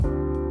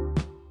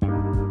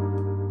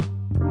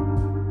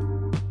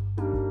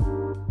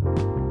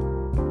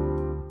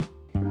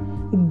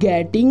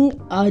Getting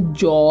a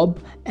job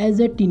as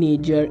a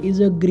teenager is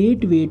a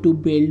great way to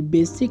build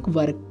basic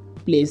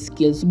workplace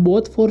skills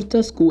both for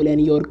the school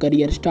and your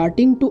career.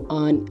 Starting to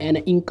earn an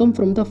income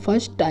from the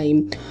first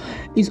time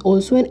is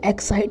also an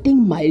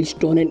exciting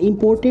milestone and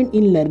important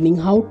in learning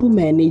how to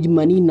manage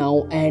money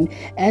now and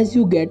as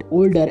you get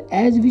older.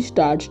 As we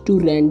start to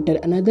enter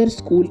another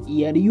school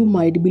year, you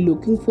might be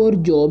looking for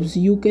jobs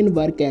you can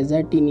work as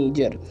a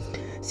teenager.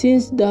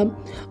 Since the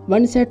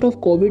onset of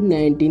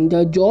COVID-19,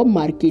 the job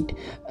market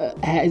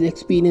has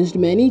experienced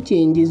many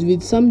changes,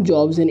 with some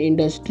jobs and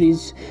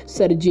industries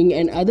surging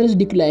and others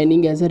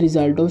declining as a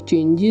result of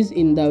changes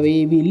in the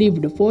way we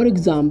lived. For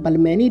example,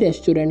 many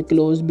restaurants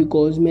closed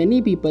because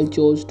many people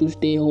chose to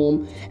stay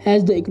home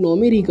as the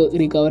economy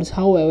recovers.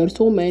 However,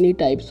 so many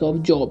types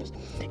of jobs.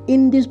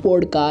 In this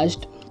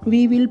podcast,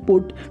 we will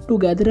put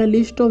together a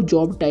list of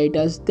job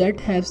titles that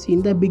have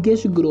seen the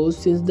biggest growth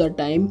since the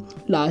time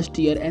last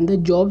year and the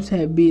jobs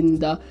have been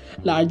the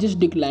largest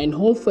decline.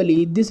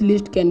 Hopefully this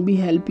list can be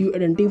help you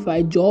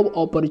identify job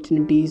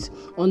opportunities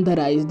on the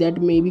rise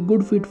that may be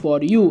good fit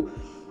for you.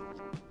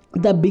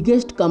 The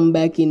biggest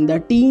comeback in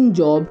the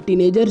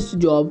teenagers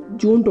job,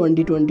 June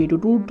 2020 to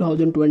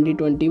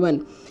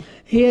 2021.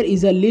 Here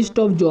is a list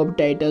of job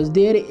titles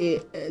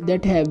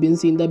that have been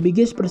seen the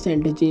biggest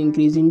percentage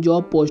increase in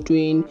job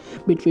posting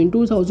between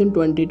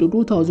 2020 to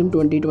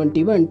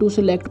 2021. To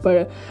select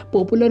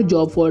popular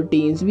job for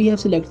teens, we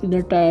have selected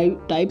the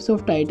types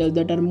of titles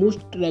that are most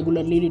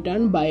regularly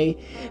returned by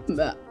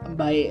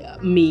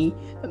me,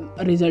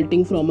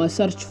 resulting from a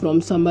search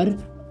from summer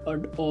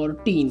or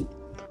teen.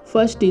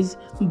 First is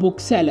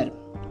bookseller.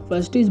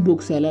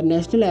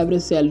 National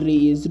average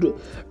salary is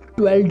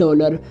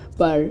 $12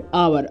 per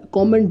hour.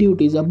 Common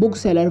duties: a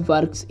bookseller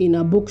works in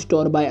a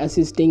bookstore by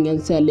assisting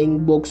and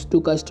selling books to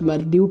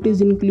customers.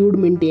 Duties include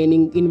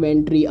maintaining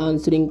inventory,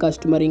 answering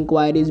customer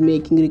inquiries,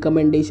 making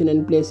recommendations,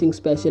 and placing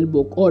special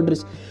book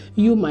orders.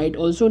 You might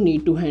also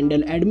need to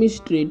handle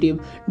administrative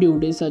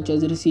duties such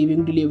as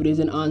receiving deliveries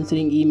and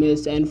answering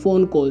emails and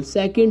phone calls.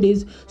 Second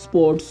is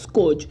sports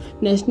coach.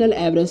 National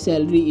average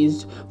salary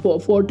is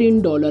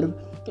 $14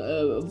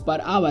 per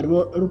hour,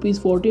 rupees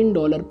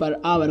 $14 per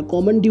hour.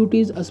 Common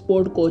duties: a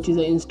sport coach is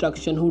an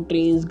instruction who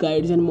trains,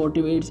 guides and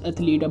motivates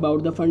athletes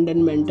about the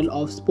fundamental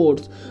of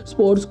sports.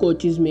 Sports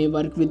coaches may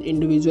work with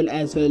individuals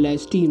as well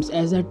as teams.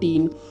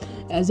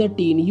 As a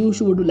teen, you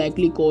should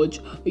likely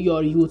coach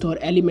your youth or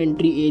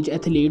elementary age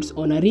athletes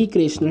on a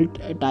recreational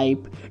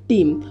type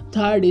team.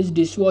 Third is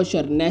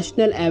dishwasher.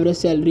 National average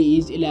salary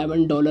is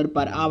 $11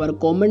 per hour.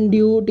 Common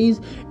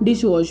duties: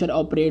 dishwasher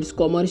operates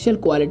commercial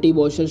quality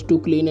washers to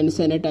clean and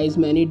sanitize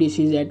many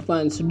dishes at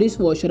once.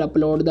 Dishwasher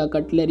upload the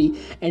cutlery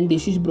and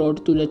dishes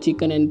brought to the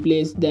kitchen and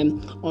place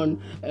them on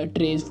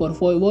trays for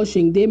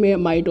washing. They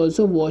might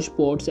also wash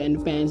pots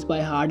and pans by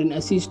hand and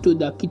assist to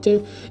the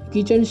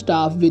kitchen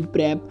staff with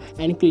prep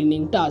and cleaning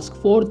task.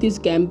 Fourth is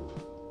camp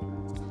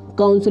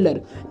counselor.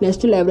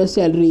 National average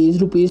salary is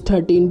rupees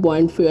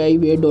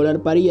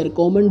 $13.58 per year.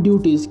 Common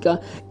duties: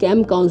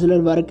 camp counselor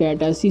work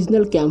at a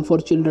seasonal camp for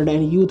children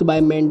and youth by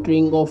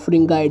mentoring,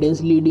 offering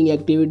guidance, leading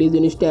activities,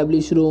 and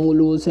establish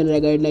rules and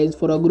guidelines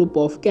for a group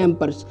of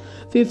campers.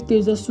 Fifth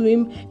is a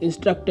swim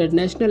instructor.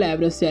 National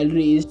average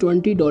salary is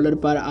 $20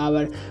 per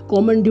hour.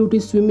 Common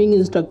duties: swimming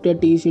instructor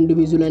teach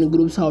individual and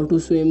groups how to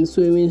swim.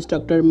 Swim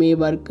instructor may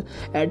work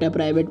at a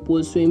private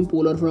pool, swimming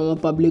pool, or from a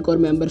public or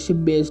membership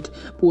based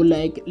pool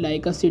like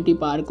a city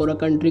park or a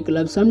country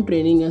club. Some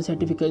training and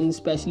certification,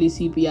 especially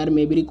CPR,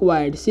 may be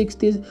required.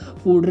 Sixth is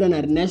food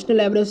runner. National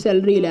average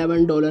salary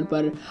 $11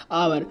 per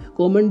hour.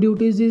 Common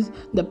duties is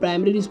the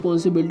primary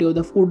responsibility of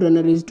the food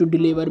runner is to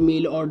deliver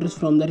meal orders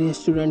from the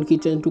restaurant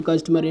kitchen to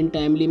customer in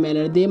timely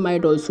manner. They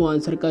might also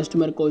answer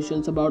customer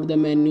questions about the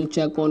menu,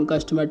 check on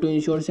customer to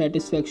ensure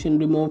satisfaction,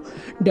 remove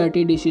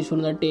dirty dishes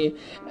from the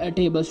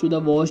tables to the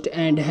washed,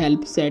 and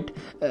help set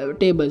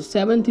tables.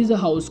 Seventh is a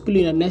house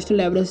cleaner.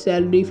 National average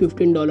salary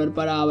 $15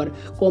 per hour.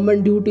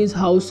 Common duties: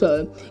 house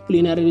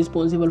cleaner is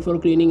responsible for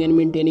cleaning and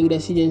maintaining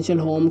residential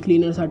home.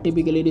 Cleaners are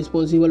typically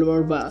responsible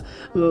for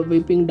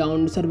wiping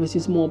down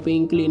surfaces,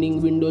 mopping,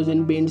 cleaning windows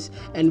and bins,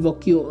 and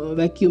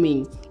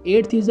vacuuming.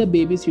 Eighth is a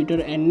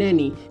babysitter and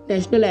nanny.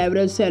 National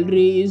average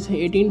salary is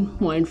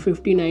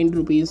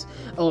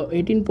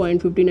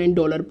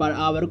 $18.59 per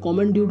hour.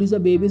 Common duties: a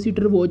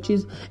babysitter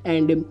watches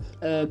and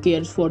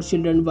cares for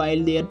children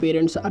while their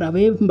parents are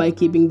away by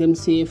keeping them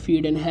safe,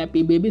 feed and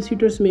happy.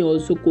 Babysitters may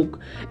also cook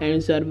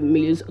and serve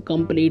meals,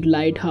 complete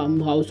light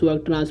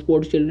housework,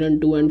 transport children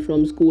to and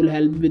from school,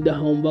 help with the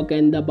homework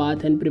and the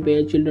bath, and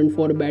prepare children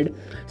for bed.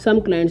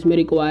 Some clients may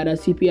require a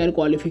CPR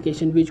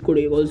qualification, which could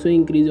also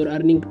increase your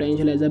earning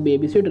potential as a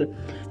babysitter.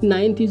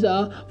 Ninth is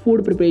a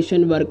food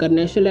preparation worker.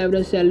 National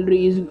average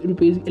salary is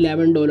rupees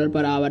 $11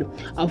 per hour.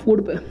 A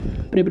food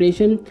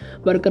preparation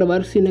worker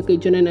works in a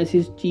kitchen and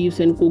assists chefs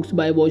and cooks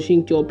by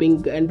washing,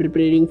 chopping and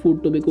preparing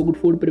food to be cooked.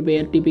 Food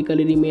preparer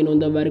typically remain on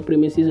the work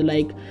premises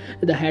like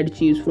the head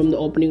chefs from the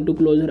opening to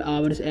closure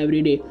hours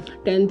every day.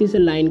 10th is a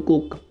line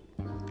cook.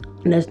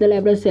 National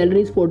average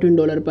salary is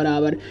 $14 per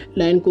hour.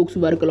 Line cooks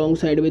work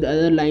alongside with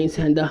other lines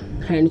and the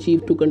hand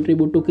chief to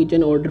contribute to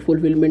kitchen order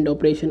fulfillment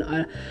operation.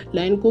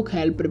 Line cook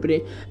help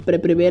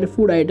prepare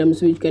food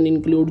items which can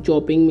include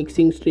chopping,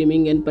 mixing,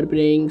 steaming, and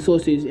preparing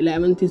sauces.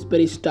 11th is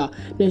barista.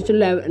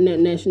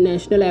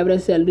 National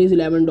average salary is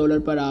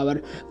 $11 per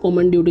hour.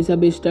 Common duties: a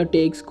barista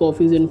takes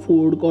coffees and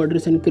food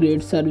orders and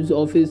creates serves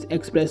office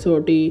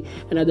espresso tea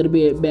and other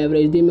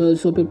beverage. They may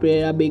also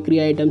prepare a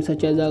bakery items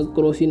such as a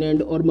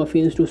croissant or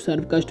muffins to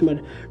serve customers.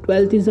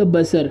 12th is a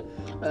busser.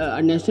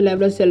 National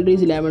average salary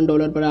is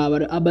 $11 per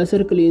hour. A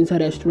busser cleans a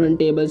restaurant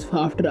tables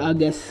after a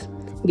guest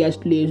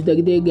leaves.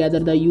 They gather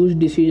the used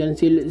dishes and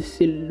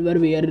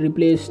silverware,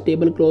 replace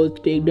tablecloths,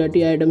 take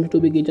dirty items to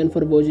the kitchen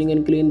for washing,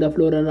 and clean the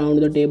floor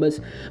around the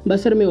tables.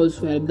 Busser may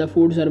also help the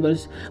food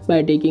servers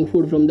by taking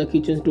food from the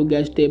kitchens to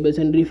guest tables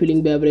and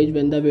refilling beverage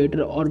when the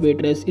waiter or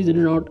waitress is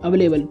not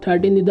available.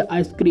 13th is the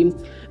ice cream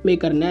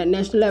maker.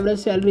 National average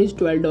salary is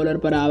 $12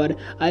 per hour.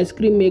 Ice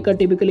cream maker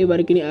typically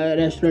work in a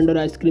restaurant or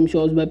ice cream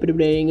shops by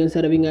preparing and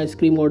serving ice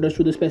cream orders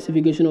to the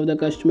specification of the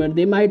customer.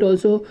 They might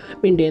also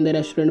maintain the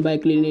restaurant by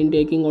cleaning,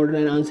 taking order,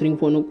 and answering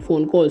phone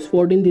calls.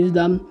 14th is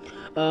the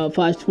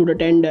fast food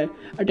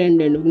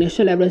attendant.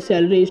 National average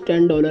salary is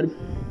 $10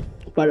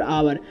 per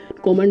hour.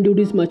 Common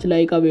duties: much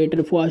like a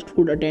waiter, fast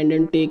food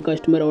attendant take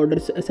customer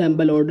orders,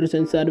 assemble orders,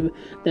 and serve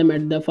them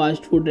at the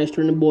fast food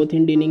restaurant, both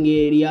in dining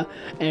area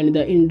and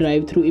the in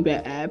drive-through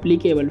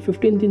applicable.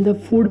 15th in the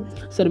food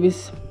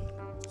service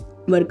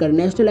worker.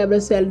 National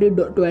average salary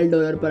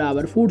 $12 per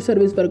hour. Food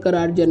service worker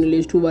are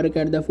journalists who work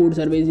at the food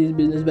services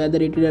business,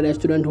 whether it is a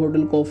restaurant,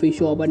 hotel, coffee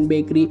shop, and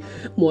bakery,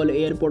 mall,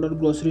 airport, or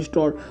grocery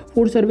store.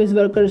 Food service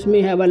workers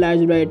may have a large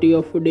variety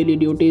of daily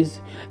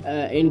duties,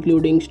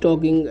 including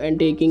stocking and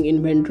taking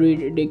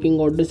inventory, taking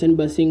orders and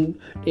bussing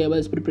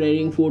tables,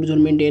 preparing foods, or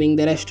maintaining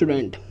the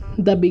restaurant.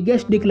 The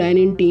biggest decline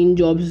in teen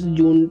jobs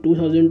June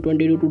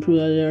 2022 to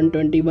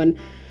 2021.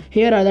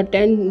 Here are the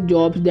 10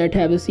 jobs that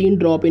have seen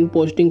drop in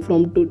posting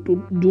from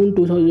June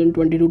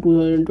 2022 to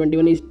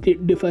 2021. Is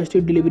first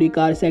is delivery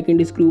car,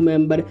 second is crew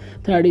member,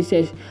 third is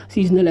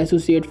seasonal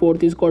associate,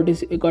 fourth is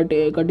courtesy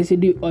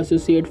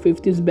associate,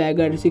 fifth is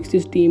bagger, sixth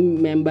is team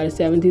member,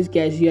 seventh is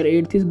cashier,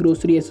 eighth is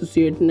grocery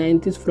associate,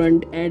 ninth is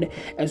front end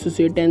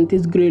associate, 10th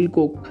is grill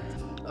cook.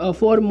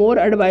 For more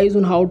advice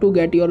on how to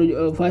get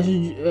your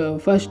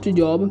first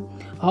job,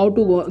 how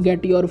to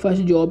get your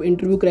first job,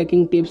 interview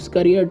cracking tips,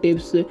 career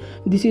tips,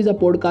 this is a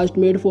podcast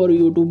made for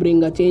you to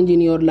bring a change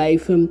in your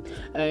life.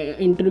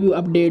 Interview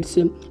updates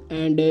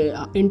and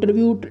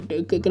interview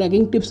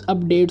cracking tips,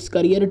 updates,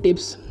 career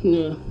tips,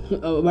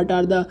 what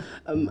are the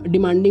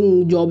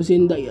demanding jobs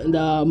in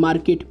the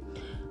market.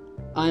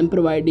 I am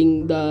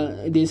providing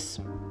this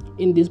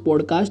in this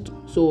podcast.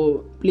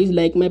 So please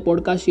like my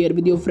podcast, share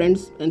with your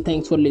friends, and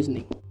thanks for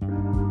listening.